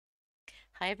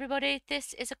Hi everybody,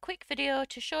 this is a quick video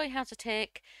to show you how to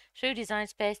take through Design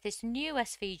Space this new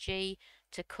SVG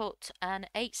to cut an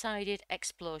 8-sided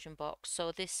explosion box.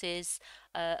 So this is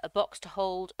a box to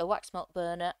hold a wax melt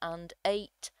burner and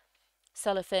 8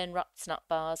 cellophane wrapped snap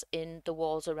bars in the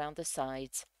walls around the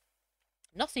sides.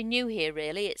 Nothing new here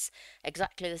really, it's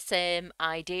exactly the same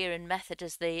idea and method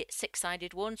as the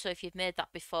 6-sided one, so if you've made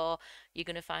that before you're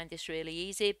going to find this really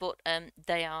easy, but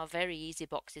they are very easy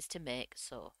boxes to make.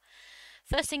 So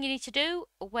first thing you need to do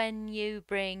when you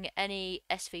bring any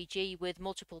SVG with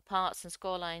multiple parts and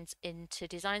score lines into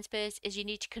Design Space is you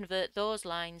need to convert those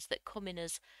lines that come in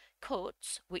as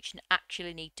cuts, which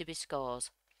actually need to be scores.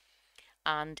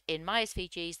 And in my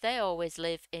SVGs, they always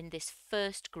live in this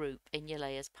first group in your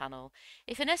layers panel.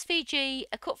 If an SVG,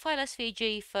 a cut file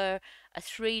SVG for a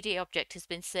 3D object has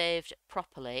been saved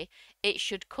properly, it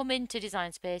should come into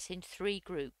Design Space in 3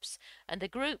 groups. And the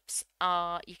groups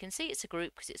are, you can see it's a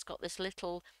group because it's got this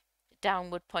little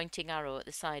downward pointing arrow at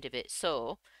the side of it.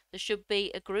 So there should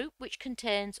be a group which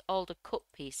contains all the cut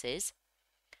pieces,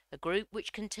 a group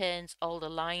which contains all the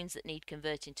lines that need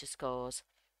converting to scores,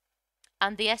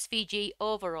 and the SVG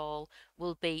overall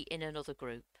will be in another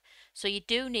group. So you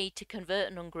do need to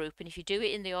convert and ungroup, and if you do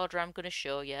it in the order I'm going to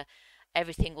show you,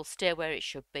 everything will stay where it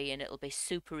should be and it'll be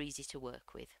super easy to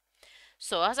work with.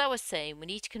 So as I was saying, we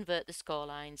need to convert the score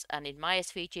lines, and in my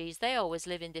SVGs they always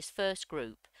live in this first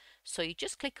group. So you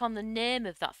just click on the name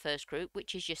of that first group,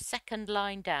 which is your second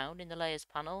line down in the layers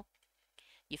panel.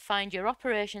 You find your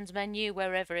operations menu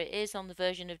wherever it is on the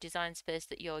version of Design Space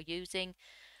that you're using,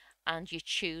 and you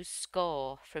choose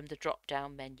score from the drop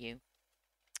down menu,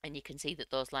 and you can see that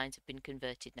those lines have been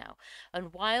converted now.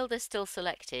 And while they're still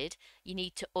selected, you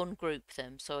need to ungroup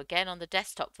them. So again, on the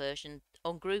desktop version,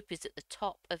 ungroup is at the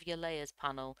top of your layers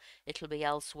panel. It'll be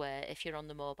elsewhere if you're on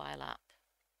the mobile app.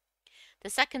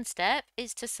 The second step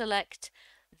is to select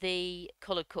the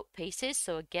colored cut pieces.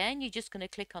 So again, you're just going to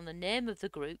click on the name of the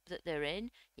group that they're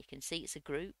in. You can see it's a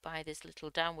group by this little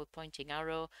downward pointing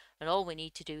arrow, and all we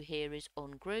need to do here is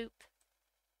ungroup.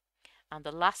 And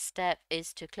the last step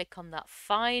is to click on that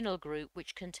final group,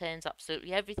 which contains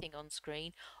absolutely everything on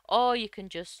screen, or you can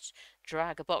just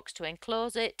drag a box to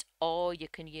enclose it, or you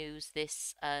can use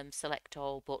this select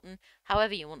all button.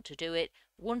 However you want to do it,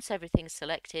 once everything's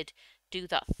selected, do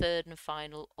that third and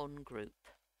final ungroup.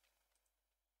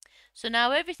 So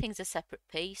now everything's a separate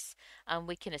piece, and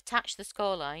we can attach the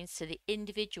score lines to the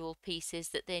individual pieces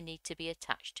that they need to be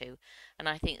attached to. And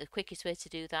I think the quickest way to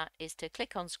do that is to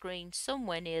click on screen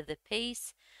somewhere near the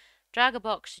piece, drag a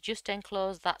box to just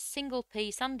enclose that single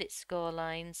piece and its score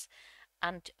lines,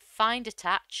 and find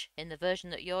attach in the version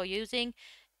that you're using.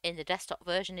 In the desktop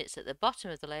version, it's at the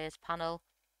bottom of the layers panel.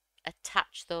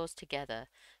 Attach those together.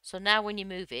 So now when you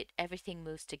move it, everything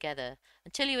moves together.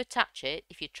 Until you attach it,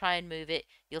 if you try and move it,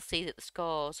 you'll see that the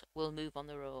scores will move on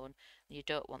their own, and you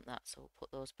don't want that, so we'll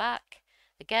put those back.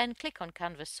 Again, click on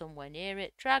canvas somewhere near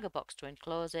it, drag a box to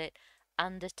enclose it,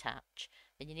 and attach.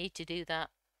 And you need to do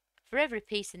that for every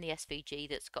piece in the SVG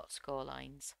that's got score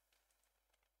lines.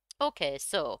 Okay,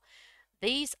 so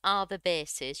these are the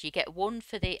bases. You get one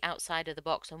for the outside of the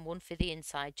box and one for the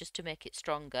inside, just to make it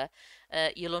stronger.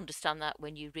 You'll understand that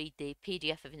when you read the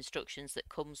PDF of instructions that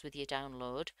comes with your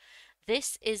download.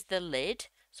 This is the lid.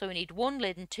 So we need one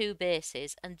lid and 2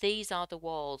 bases, and these are the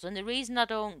walls. And the reason I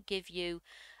don't give you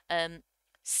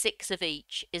 6 of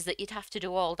each is that you'd have to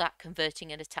do all that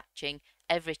converting and attaching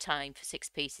every time for 6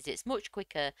 pieces. It's much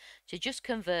quicker to just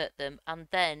convert them and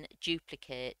then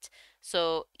duplicate.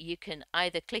 So you can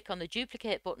either click on the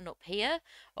duplicate button up here,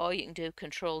 or you can do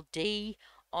Control D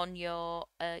on your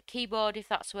keyboard if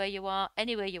that's where you are,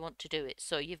 anywhere you want to do it.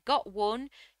 So you've got 1,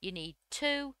 you need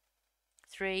 2,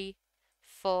 3,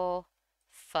 4,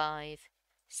 5,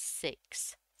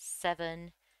 6,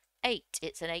 7, 8.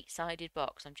 It's an 8-sided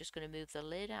box. I'm just going to move the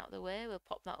lid out of the way. We'll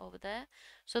pop that over there.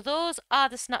 So those are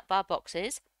the snap bar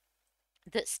boxes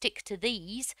that stick to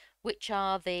these, which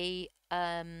are the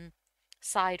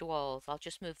side walls. I'll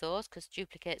just move those because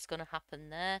duplicate's going to happen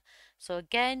there. So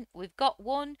again, we've got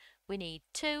 1, we need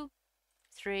 2,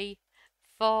 3,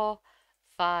 4,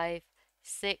 5,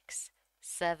 6,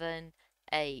 7,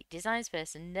 8. Design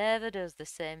Space never does the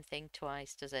same thing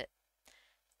twice, does it?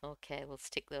 Okay, we'll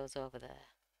stick those over there.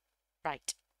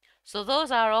 Right, so those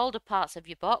are all the parts of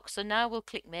your box. So now we'll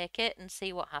click make it and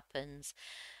see what happens.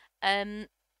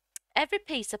 Every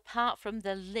piece apart from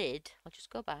the lid, I'll just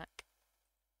go back.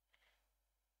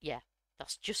 Yeah,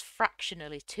 that's just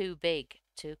fractionally too big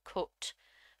to cut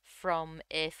from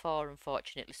A4,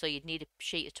 unfortunately. So you'd need a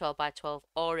sheet of 12 by 12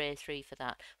 or A3 for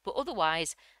that. But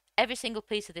otherwise, every single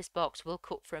piece of this box will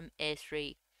cut from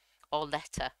A3 or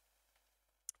letter.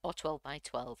 or 12 by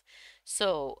 12.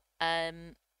 So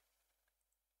I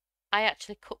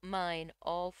actually cut mine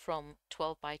all from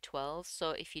 12 by 12.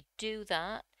 So if you do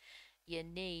that, you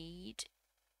need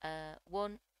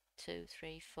 1, 2,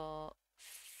 3, 4,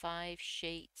 5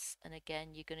 sheets, and again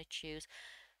you're going to choose.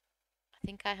 I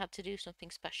think I had to do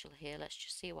something special here. Let's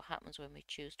just see what happens when we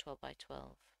choose 12 by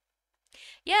 12.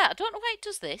 Yeah, I don't know why it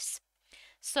does this.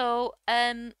 So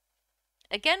again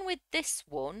with this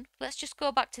one, let's just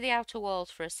go back to the outer walls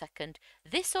for a second.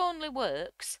 This only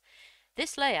works,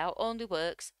 this layout only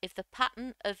works if the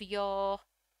pattern of your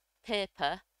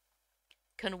paper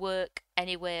can work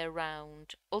any way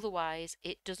around. Otherwise,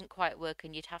 it doesn't quite work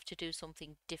and you'd have to do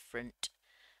something different.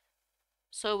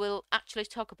 So we'll actually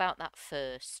talk about that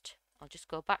first. I'll just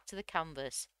go back to the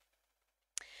canvas.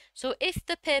 So if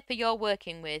the paper you're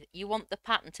working with, you want the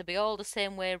pattern to be all the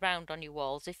same way around on your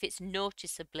walls, if it's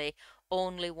noticeably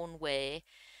only one way,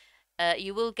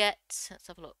 you will get, let's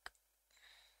have a look.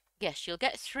 Yes, you'll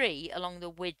get 3 along the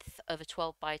width of a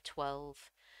 12 by 12.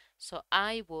 So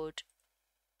I would,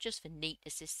 just for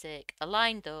neatness' sake,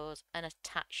 align those and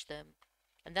attach them.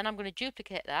 And then I'm going to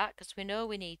duplicate that because we know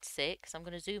we need 6. I'm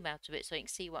going to zoom out a bit so you can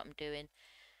see what I'm doing.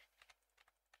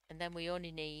 And then we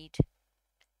only need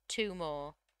 2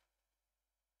 more.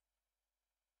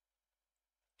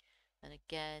 And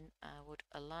again, I would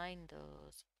align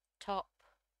those top.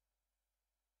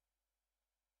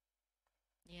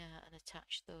 Yeah, and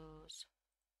attach those.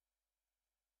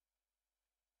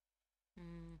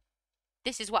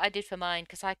 This is what I did for mine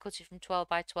because I cut it from 12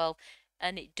 by 12.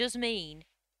 And it does mean,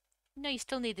 no, you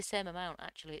still need the same amount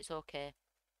actually, it's okay.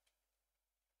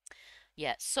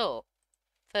 Yeah, so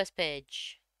first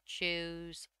page,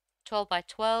 choose 12 by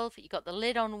 12. You got the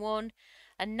lid on one,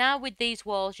 and now with these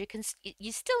walls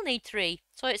you still need 3,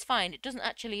 so it's fine. It doesn't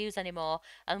actually use anymore.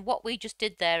 And what we just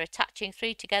did there, attaching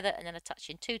 3 together and then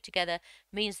attaching 2 together,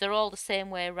 means they're all the same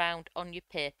way around on your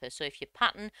paper. So if your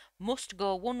pattern must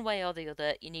go one way or the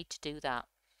other, you need to do that.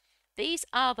 These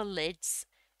are the lids.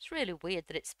 It's really weird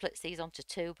that it splits these onto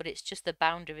 2, but it's just the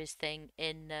boundaries thing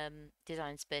in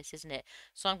Design Space, isn't it?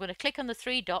 So I'm going to click on the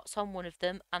 3 dots on one of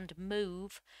them and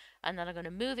move, and then I'm going to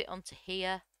move it onto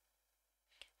here.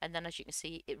 And then as you can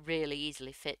see, it really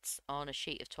easily fits on a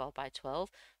sheet of 12 by 12.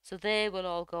 So they will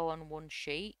all go on one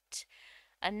sheet.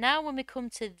 And now when we come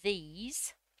to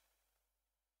these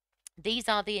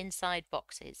are the inside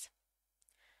boxes.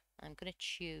 I'm going to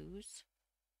choose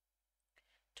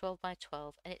 12 by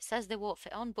 12, and it says they won't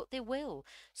fit on, but they will.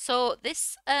 So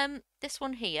this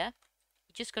one here,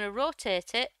 you're just going to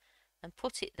rotate it and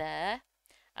put it there,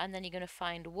 and then you're going to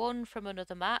find one from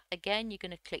another mat. Again, you're going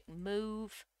to click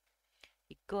move.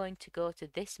 You're going to go to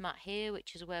this mat here,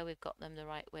 which is where we've got them the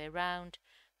right way around,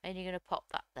 and you're going to pop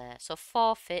that there. So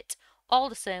 4 fit all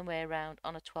the same way around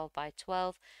on a 12 by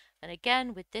 12. And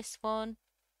again with this one,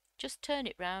 just turn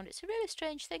it round. It's a really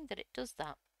strange thing that it does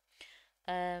that.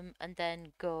 And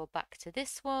then go back to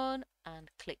this one and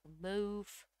click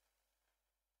move.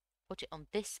 Put it on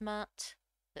this mat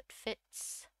that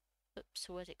fits. Oops,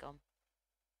 where's it gone?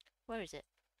 Where is it?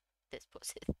 This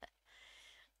puts it there.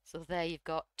 So there you've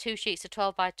got 2 sheets of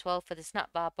 12 by 12 for the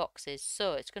snap bar boxes.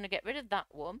 So it's going to get rid of that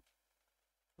one.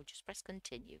 We'll just press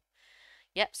continue.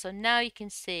 Yep, so now you can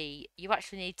see you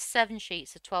actually need 7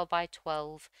 sheets of 12 by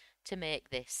 12 to make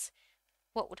this.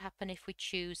 What would happen if we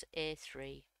choose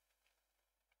A3?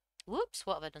 Whoops,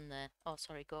 what have I done there? Oh,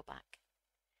 sorry, go back.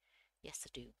 Yes, I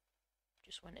do.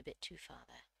 Just went a bit too far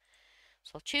there.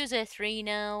 So I'll choose A3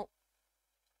 now.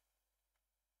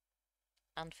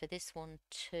 And for this one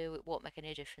too, it won't make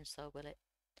any difference though, will it?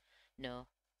 No.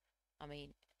 I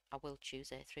mean, I will choose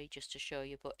A3 just to show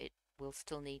you, but it will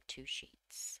still need 2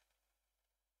 sheets.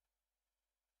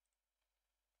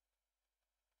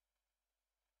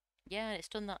 Yeah, it's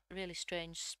done that really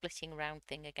strange splitting round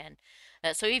thing again.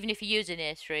 So even if you're using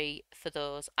A3 for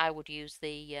those, I would use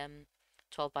the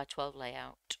 12 by 12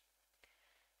 layout.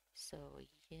 So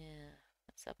yeah,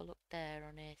 let's have a look there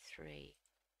on A3.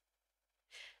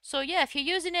 So yeah, if you're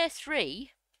using A3,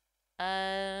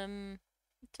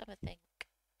 let's have a think.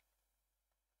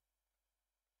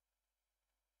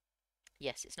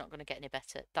 Yes, it's not going to get any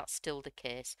better. That's still the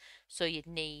case. So you'd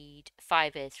need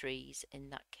 5 A3s in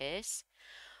that case.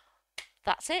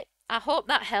 That's it. I hope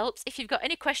that helps. If you've got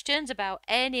any questions about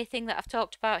anything that I've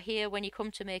talked about here when you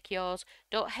come to make yours,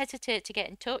 don't hesitate to get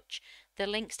in touch. The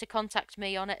links to contact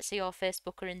me on Etsy or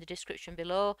Facebook are in the description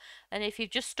below. And if you've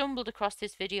just stumbled across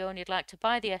this video and you'd like to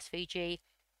buy the SVG,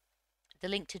 the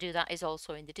link to do that is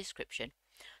also in the description.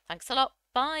 Thanks a lot.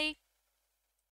 Bye.